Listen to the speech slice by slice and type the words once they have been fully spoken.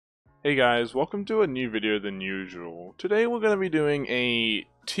Hey guys, welcome to a new video than usual. Today we're going to be doing a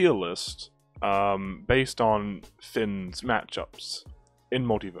tier list based on Finn's matchups in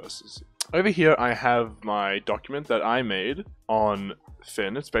Multiversus. Over here I have my document that I made on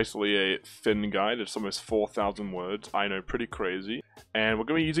Finn. It's basically a Finn guide. It's almost 4,000 words. I know, pretty crazy. And we're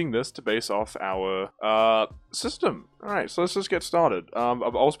going to be using this to base off our system. Alright, so let's just get started. I'll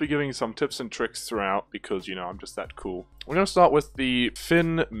also be giving some tips and tricks throughout because, you know, I'm just that cool. We're going to start with the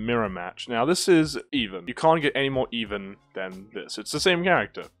Finn mirror match. Now, this is even. You can't get any more even than this. It's the same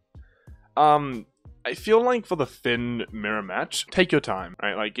character. I feel like for the Finn mirror match, take your time,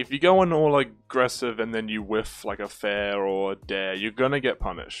 right? Like, if you go in all aggressive and then you whiff like a fair or a dare, you're gonna get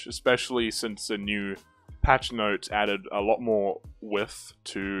punished, especially since the new patch notes added a lot more whiff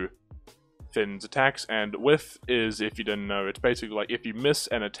to Finn's attacks. And whiff is, if you didn't know, it's basically like if you miss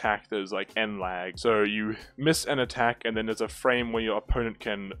an attack, there's like end lag. So you miss an attack and then there's a frame where your opponent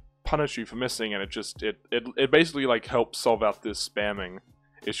can punish you for missing, and it basically like helps solve out this spamming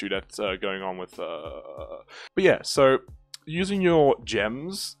issue that's going on with but yeah, so using your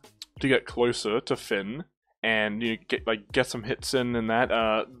gems to get closer to Finn and you get some hits in and that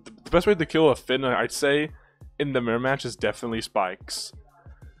the best way to kill a Finn, I'd say, in the mirror match is definitely spikes.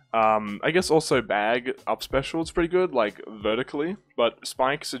 I guess also bag up special is pretty good, like vertically, but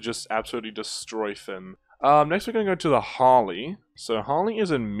spikes would just absolutely destroy Finn. Next we're gonna go to the Harley. So Harley is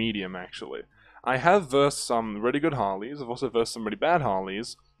in medium actually. I have versed some really good Harleys, I've also versed some really bad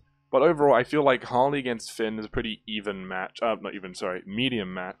Harleys, but overall I feel like Harley against Finn is a pretty even match,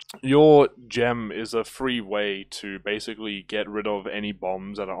 medium match. Your gem is a free way to basically get rid of any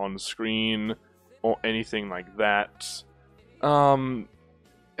bombs that are on screen, or anything like that. And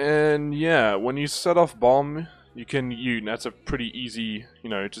yeah, when you set off bomb, that's a pretty easy,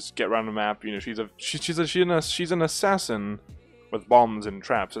 you know, just get around the map. You know, she's an assassin with bombs and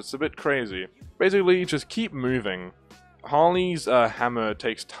traps. It's a bit crazy. Basically, just keep moving. Harley's hammer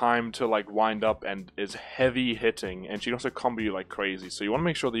takes time to like wind up and is heavy hitting, and she can also combo you like crazy. So you want to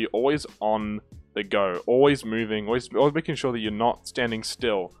make sure that you're always on the go, always moving, always making sure that you're not standing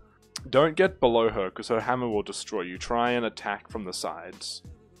still. Don't get below her because her hammer will destroy you. Try and attack from the sides.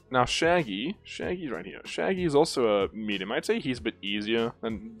 Now Shaggy's right here. Shaggy is also a medium. I'd say he's a bit easier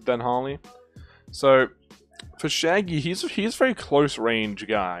than Harley. So for Shaggy, he's a very close range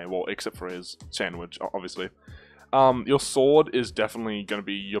guy. Well, except for his sandwich, obviously. Your sword is definitely going to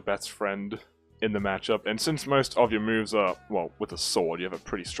be your best friend in the matchup, and since most of your moves are, well, with a sword, you have a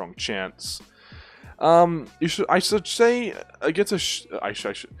pretty strong chance. I should say against a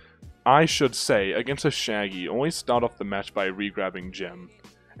Shaggy, always start off the match by re-grabbing gem,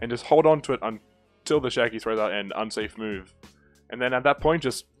 and just hold on to it until the Shaggy throws out an unsafe move, and then at that point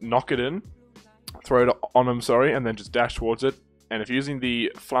just knock it in. Throw it on him, and then just dash towards it. And if you're using the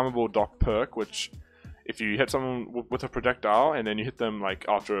flammable dock perk, which if you hit someone with a projectile and then you hit them like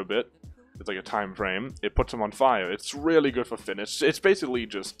after a bit, it's like a time frame, it puts them on fire. It's really good for Finn. It's basically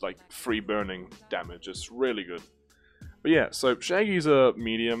just like free burning damage. It's really good. But yeah, so Shaggy's a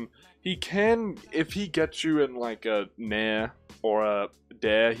medium. He can, if he gets you in like a nair or a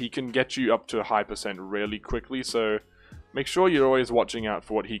dare, he can get you up to a high percent really quickly. So make sure you're always watching out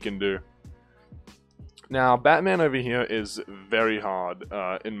for what he can do. Now, Batman over here is very hard,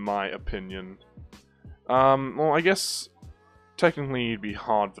 in my opinion. Well, I guess technically it'd be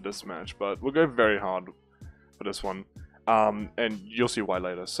hard for this match, but we'll go very hard for this one. And you'll see why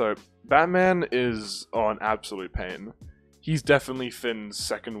later. So, Batman is an absolute pain. He's definitely Finn's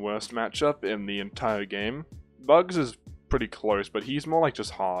second worst matchup in the entire game. Bugs is pretty close, but he's more like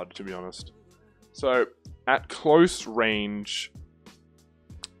just hard, to be honest. So, at close range,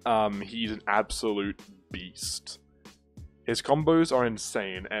 he's an absolute beast. His combos are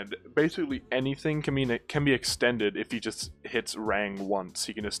insane, and basically anything can be extended if he just hits Rang once.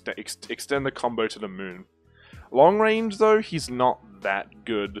 He can just extend the combo to the moon. Long range, though, he's not that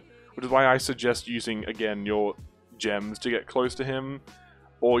good, which is why I suggest using, again, your gems to get close to him,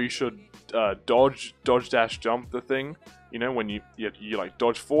 or you should dodge dash jump the thing. You know, when you like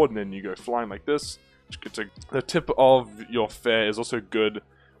dodge forward and then you go flying like this. The tip of your fair is also good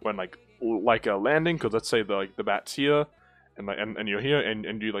when like a landing, because let's say the bat's here, and you're here,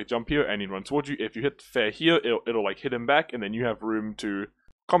 and you like jump here, and he runs towards you. If you hit fair here, it'll like hit him back, and then you have room to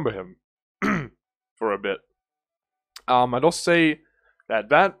combo him for a bit. I'd also say that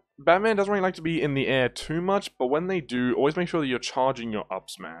Batman doesn't really like to be in the air too much, but when they do, always make sure that you're charging your up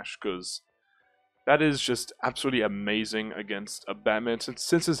smash, because that is just absolutely amazing against a Batman.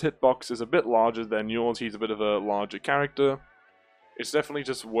 Since his hitbox is a bit larger than yours, he's a bit of a larger character. It's definitely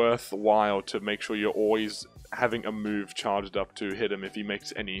just worthwhile to make sure you're always having a move charged up to hit him if he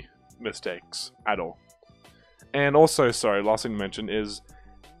makes any mistakes at all. And also, sorry, last thing to mention is,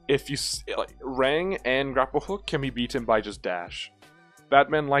 if you like, Rang and Grapple Hook can be beaten by just dash.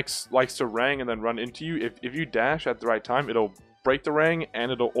 Batman likes to Rang and then run into you. If you dash at the right time, it'll break the Rang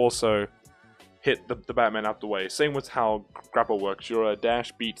and it'll also hit the Batman out the way. Same with how Grapple works. Your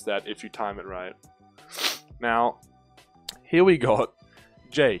dash beats that if you time it right. Now, here we got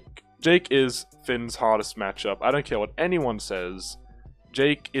Jake. Jake is Finn's hardest matchup. I don't care what anyone says.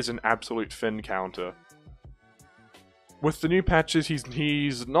 Jake is an absolute Finn counter. With the new patches,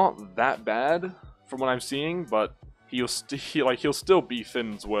 he's not that bad from what I'm seeing, but he'll still be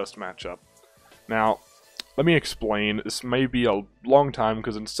Finn's worst matchup. Now, let me explain. This may be a long time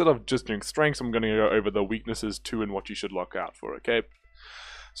because instead of just doing strengths, I'm going to go over the weaknesses too and what you should look out for. Okay.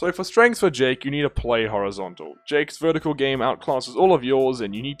 So for strengths for Jake, you need to play horizontal. Jake's vertical game outclasses all of yours,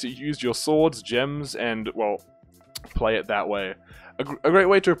 and you need to use your swords, gems, and, well, play it that way. A great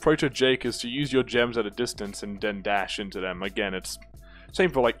way to approach a Jake is to use your gems at a distance and then dash into them. Again, it's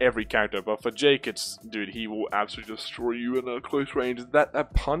same for like every character, but for Jake, it's, dude, he will absolutely destroy you in a close range.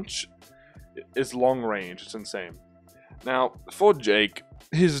 That punch is long range. It's insane. Now, for Jake,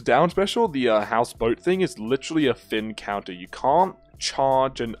 his down special, the houseboat thing, is literally a Finn counter. You can't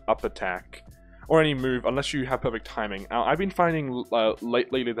charge an up attack or any move unless you have perfect timing. Now, I've been finding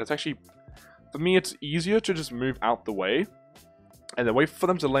lately that's actually, for me, it's easier to just move out the way and then wait for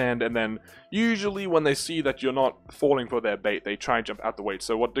them to land, and then usually when they see that you're not falling for their bait, they try and jump out the way.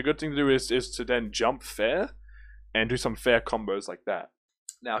 So what the good thing to do is to then jump fair and do some fair combos like that.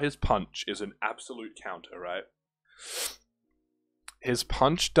 Now, his punch is an absolute counter, right? His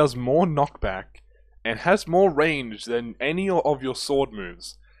punch does more knockback and has more range than any of your sword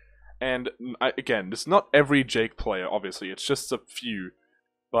moves. And again, it's not every Jake player, obviously, it's just a few.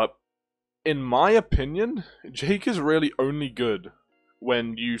 But in my opinion, Jake is really only good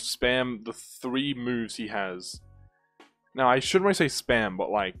when you spam the 3 moves he has. Now, I shouldn't really say spam, but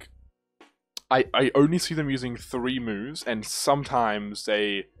like, I only see them using 3 moves, and sometimes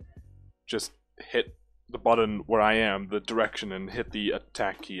they just hit the button where I am, the direction, and hit the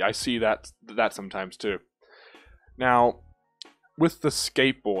attack key. I see that sometimes too. Now, with the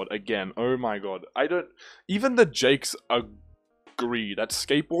skateboard, again, oh my god, even the Jakes agree that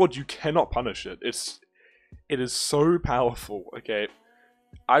skateboard, you cannot punish it. It is so powerful, okay?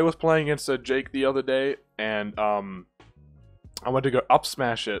 I was playing against a Jake the other day, and I went to go up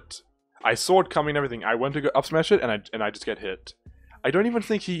smash it. I saw it coming and everything. I went to go up smash it, and I just get hit. I don't even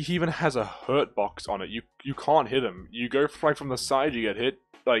think he even has a hurt box on it. You can't hit him. You go from the side, you get hit.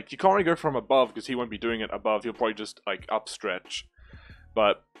 Like, you can't really go from above because he won't be doing it above. He'll probably just like up stretch.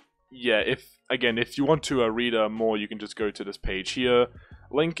 But yeah, if you want to read more, you can just go to this page here.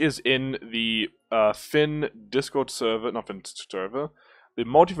 Link is in the Finn Discord server, not Finn server, the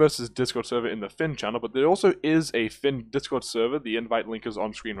Multiversus Discord server in the Finn channel, but there also is a Finn Discord server. The invite link is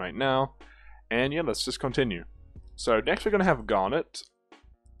on screen right now. And yeah, let's just continue. So next we're going to have Garnet.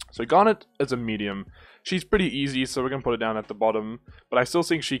 So Garnet is a medium. She's pretty easy, so we're going to put it down at the bottom, but I still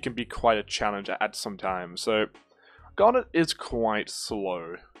think she can be quite a challenge at some time. So Garnet is quite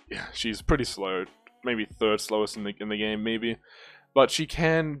slow. Yeah, she's pretty slow. Maybe 3rd slowest in the game, maybe. But she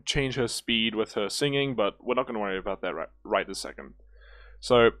can change her speed with her singing, but we're not going to worry about that right this second.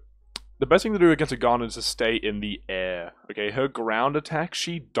 So, the best thing to do against a Garnet is to stay in the air. Okay, her ground attack,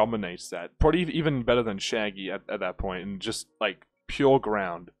 she dominates that. Probably even better than Shaggy at that point, and just, like, pure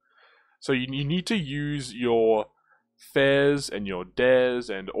ground. So you need to use your fairs and your dares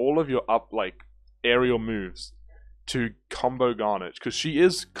and all of your aerial moves to combo Garnet, because she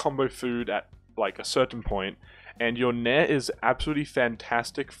is combo food at, like, a certain point, and your Nair is absolutely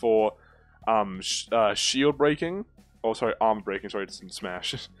fantastic for shield breaking. Oh, sorry, arm breaking. Sorry, it's in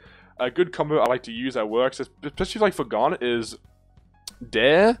Smash. A good combo I like to use that works, especially like for Garnet, is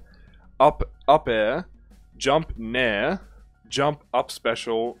dare, up air, jump Nair, jump up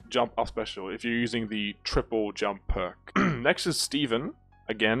special, jump up special, if you're using the triple jump perk. Next is Steven,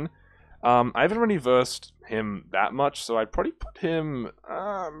 again. I haven't really versed him that much, so I'd probably put him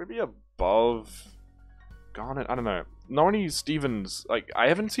maybe above Garnet. I don't know. Normally Steven's, like, I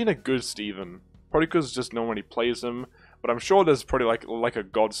haven't seen a good Steven. Probably because just no one really plays him, but I'm sure there's probably like a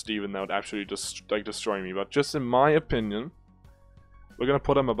God Steven that would actually just destroy me. But just in my opinion, we're gonna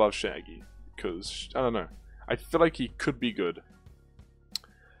put him above Shaggy because I don't know. I feel like he could be good.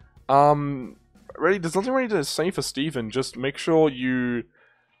 Really, there's nothing really to say for Steven. Just make sure you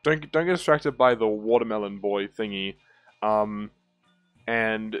don't get distracted by the watermelon boy thingy.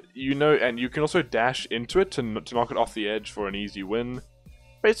 And you can also dash into it to knock it off the edge for an easy win.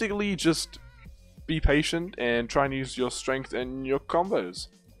 Basically, just be patient and try and use your strength and your combos.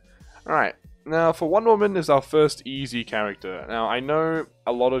 Alright, now for Wonder Woman is our first easy character. Now I know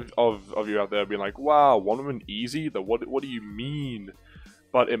a lot of you out there being like, wow, Wonder Woman easy? What do you mean?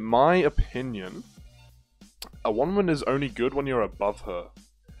 But in my opinion, a Wonder Woman is only good when you're above her.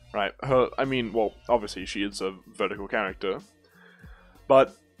 Right, I mean, well, obviously she is a vertical character,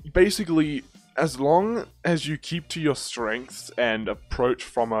 but basically, as long as you keep to your strengths and approach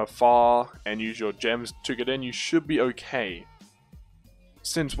from afar and use your gems to get in, you should be okay.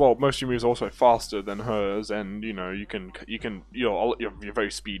 Since, well, most of your moves are also faster than hers, and you know you're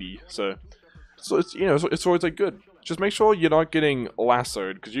very speedy, so it's it's always like good. Just make sure you're not getting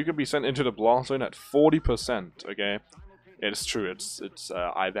lassoed, because you could be sent into the blast zone at 40%. Okay. It's true,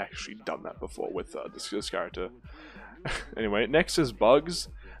 I've actually done that before with this character. Anyway, next is Bugs.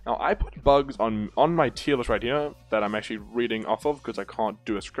 Now, I put Bugs on my tier list right here, that I'm actually reading off of, because I can't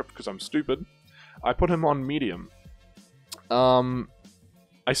do a script because I'm stupid. I put him on medium.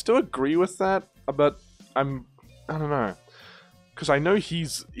 I still agree with that, but I don't know. Because I know he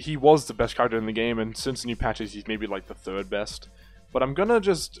was the best character in the game, and since the new patches, he's maybe like the 3rd best. But I'm gonna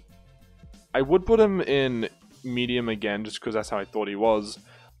I would put him in medium again, just because that's how I thought he was,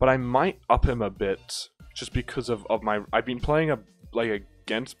 but I might up him a bit, just because of I've been playing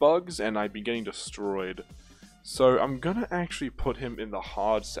against Bugs, and I've been getting destroyed. So I'm gonna actually put him in the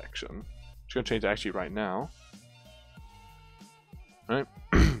hard section. Just gonna change it actually right now. Alright.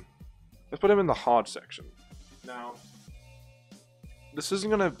 Let's put him in the hard section. Now, this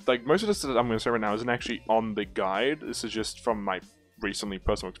isn't gonna, most of this that I'm gonna say right now isn't actually on the guide. This is just from my recently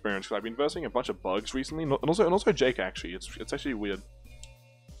personal experience, because I've been versing a bunch of Bugs recently, and also Jake actually. It's actually weird.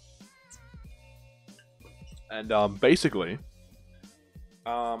 And basically,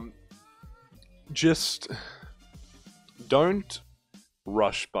 just don't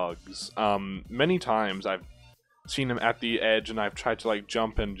rush Bugs. Many times I've seen him at the edge, and I've tried to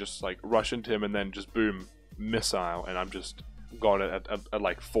jump and just rush into him, and then just boom, missile, and I'm just got it at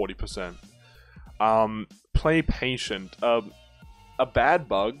like 40%. Play patient. A bad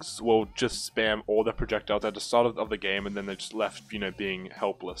Bugs will just spam all the projectiles at the start of the game, and then they're just left, being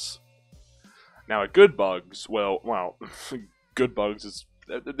helpless. Now, a good Bugs, well, good Bugs is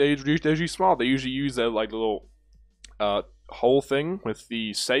they're usually smart. They usually use their little hole thing with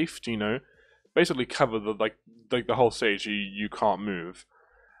the safe to basically cover the whole stage. You can't move.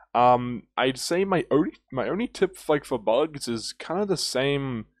 I'd say my only tip for Bugs is kind of the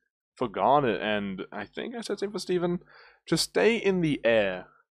same for Garnet, and I think I said same for Steven. Just stay in the air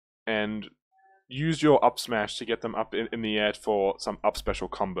and use your up smash to get them up in the air for some up special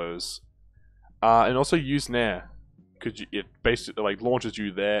combos. And also use Nair, because it basically launches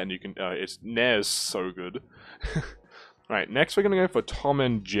you there, and you can. Nair is so good. Right, next we're gonna go for Tom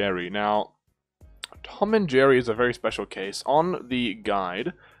and Jerry. Now, Tom and Jerry is a very special case. On the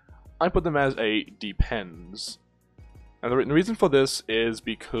guide, I put them as a depends. And the reason for this is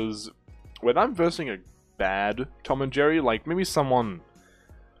because when I'm versing a bad Tom and Jerry, maybe someone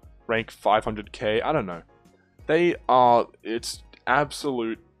rank 500k, I don't know. It's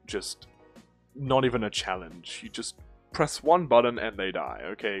absolute, just not even a challenge. You just press one button and they die,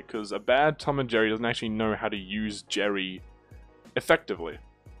 okay? Because a bad Tom and Jerry doesn't actually know how to use Jerry effectively.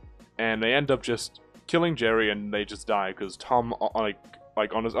 And they end up just killing Jerry, and they just die because Tom,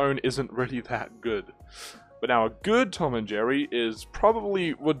 on his own, isn't really that good. But now, a good Tom and Jerry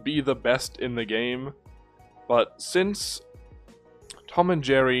would be the best in the game. But since Tom and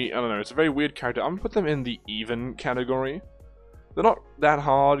Jerry, I don't know, it's a very weird character, I'm gonna put them in the even category. They're not that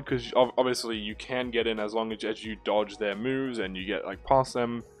hard, because obviously you can get in as long as you dodge their moves and you get past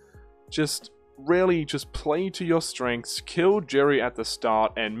them. Just really just play to your strengths, kill Jerry at the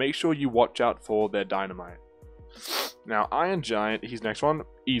start, and make sure you watch out for their dynamite. Now, Iron Giant, he's next one,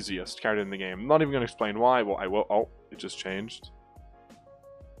 easiest character in the game. I'm not even going to explain why. Well, I will. Oh, it just changed.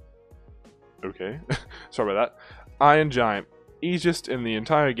 Okay, sorry about that. Iron Giant, easiest in the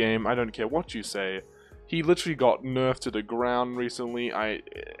entire game. I don't care what you say. He literally got nerfed to the ground recently.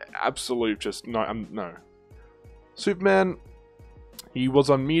 No. Superman, he was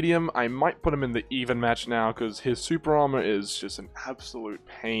on medium. I might put him in the even match now, because his super armor is just an absolute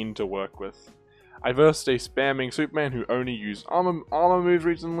pain to work with. I versed a spamming Superman who only used armor moves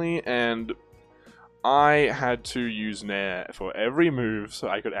recently, and I had to use Nair for every move so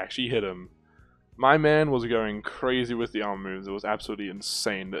I could actually hit him. My man was going crazy with the armor moves. It was absolutely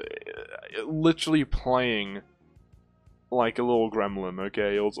insane. Literally playing like a little gremlin,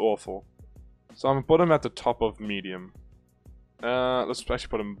 okay? It was awful. So I'm going to put him at the top of medium. Let's actually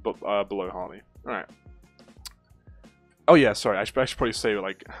put him below Harley. Alright. Oh yeah, sorry, I should probably say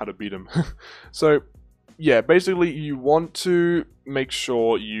how to beat him. So, yeah, basically you want to make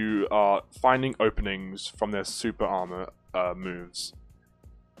sure you are finding openings from their super armor moves.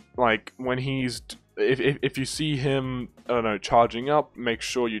 Like when he's, if you see him, I don't know, charging up, make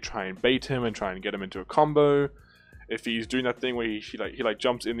sure you try and bait him and try and get him into a combo. If he's doing that thing where he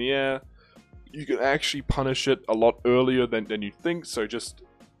jumps in the air, you can actually punish it a lot earlier than you think. So just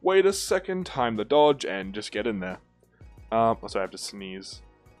wait a second, time the dodge, and just get in there. Oh, sorry, I have to sneeze.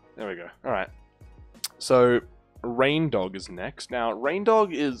 There we go. All right. So Reindog is next. Now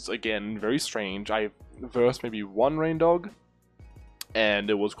Reindog is again very strange. I've versed maybe one Reindog, and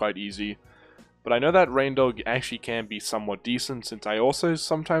it was quite easy. But I know that Reindog actually can be somewhat decent, since I also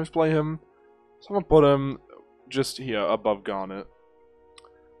sometimes play him. So I'm gonna put him just here above Garnet.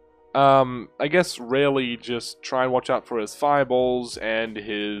 I guess really just try and watch out for his fireballs and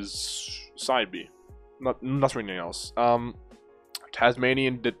his side B. Nothing else.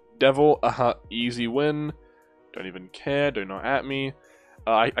 Tasmanian Devil, easy win. Don't even care, don't know at me.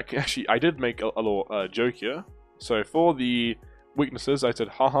 I did make a little joke here. So for the weaknesses, I said,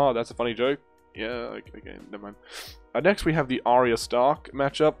 haha, that's a funny joke. Yeah, okay, never mind. Next we have the Arya Stark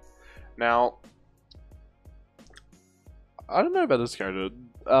matchup. Now, I don't know about this character.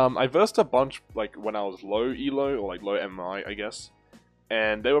 I versed a bunch like when I was low elo or like low MI, I guess,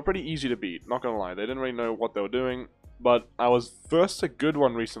 and they were pretty easy to beat. Not gonna lie, they didn't really know what they were doing. But I was versed a good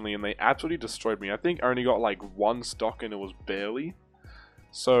one recently, and they absolutely destroyed me. I think I only got like one stock, and it was barely.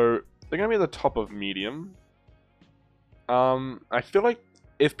 So they're gonna be at the top of medium. I feel like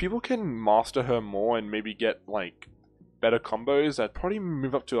if people can master her more and maybe get like better combos, I'd probably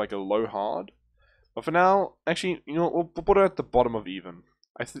move up to like a low hard. But for now, actually, you know, we'll put her at the bottom of even.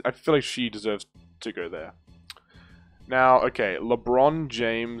 I feel like she deserves to go there. Now, okay, LeBron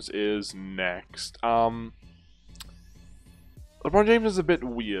James is next. LeBron James is a bit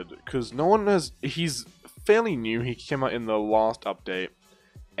weird because no one has. He's fairly new. He came out in the last update,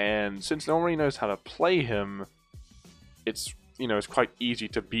 and since no one really knows how to play him, it's it's quite easy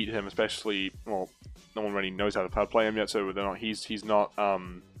to beat him. Especially, well, no one really knows how to play him yet, so they're not. He's not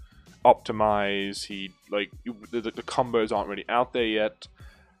optimized. He the combos aren't really out there yet.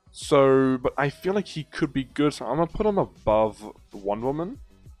 So, but I feel like he could be good. So I'm gonna put him above Wonder Woman,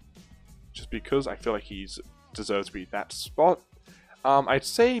 just because I feel like he's deserves to be that spot. I'd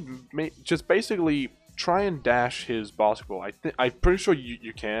say just basically try and dash his basketball. I'm pretty sure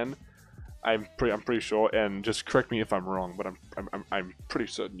you can. I'm pretty sure, and just correct me if I'm wrong, but I'm pretty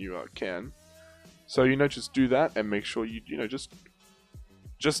certain you can. So just do that and make sure you just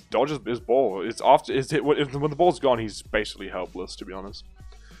dodges his ball. It's after when the ball's gone, he's basically helpless, to be honest.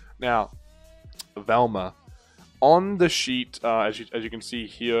 Now, Velma. On the sheet, as you can see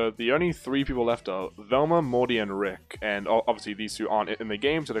here, the only 3 people left are Velma, Morty, and Rick. And obviously these 2 aren't in the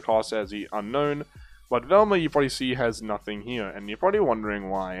game, so they're classed as the unknown. But Velma, you probably see, has nothing here, and you're probably wondering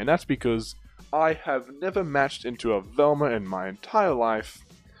why. And that's because I have never matched into a Velma in my entire life.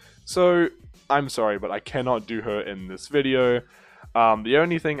 So, I'm sorry, but I cannot do her in this video. The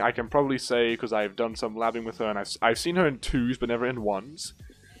only thing I can probably say, because I've done some labbing with her, and I've seen her in 2s, but never in 1s,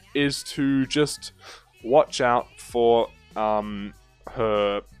 is to just watch out for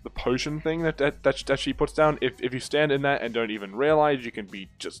the potion thing that she puts down. If you stand in that and don't even realize, you can be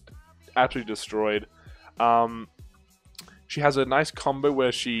just absolutely destroyed. She has a nice combo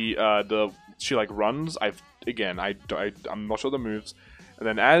where she like runs. I'm not sure the moves. And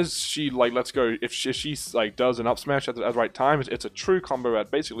then as she lets go, if she does an up smash at the right time, it's a true combo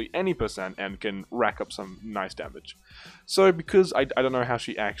at basically any percent and can rack up some nice damage. So because I don't know how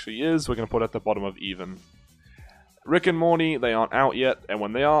she actually is, we're gonna put her at the bottom of even. Rick and Morty, they aren't out yet, and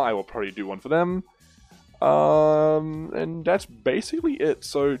when they are, I will probably do one for them. And that's basically it.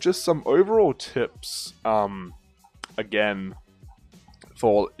 So just some overall tips, again,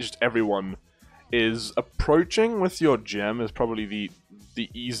 for just everyone, is approaching with your gem is probably the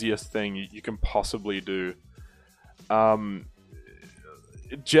easiest thing you can possibly do.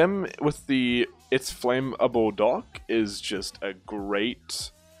 Gem with its flammable dock is just a great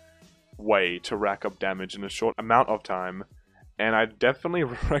way to rack up damage in a short amount of time, and I definitely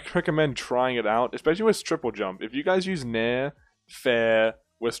recommend trying it out, especially with triple jump. If you guys use Nair fair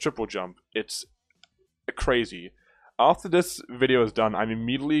with triple jump, it's crazy. After this video is done, I'm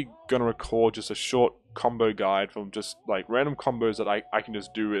immediately gonna record just a short combo guide from just random combos that I can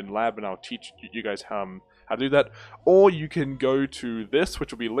just do in lab, and I'll teach you guys how to do that. Or you can go to this,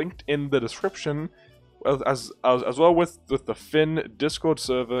 which will be linked in the description, as well with the Finn Discord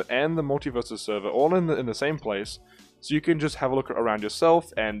server and the Multiversus server, all in the same place. So you can just have a look around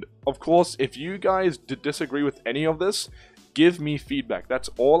yourself, and of course, if you guys disagree with any of this, give me feedback. That's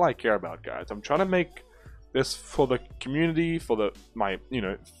all I care about, guys. I'm trying to make this for the community, for my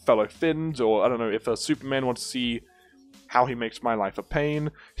fellow Finns, or I don't know, if a Superman wants to see how he makes my life a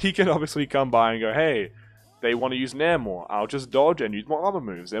pain, he can obviously come by and go, hey, they want to use Nair more, I'll just dodge and use more other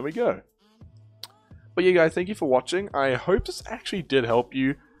moves, there we go. But yeah guys, thank you for watching. I hope this actually did help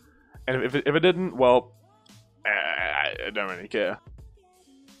you, and if it didn't, well, I don't really care.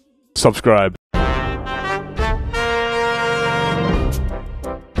 Subscribe.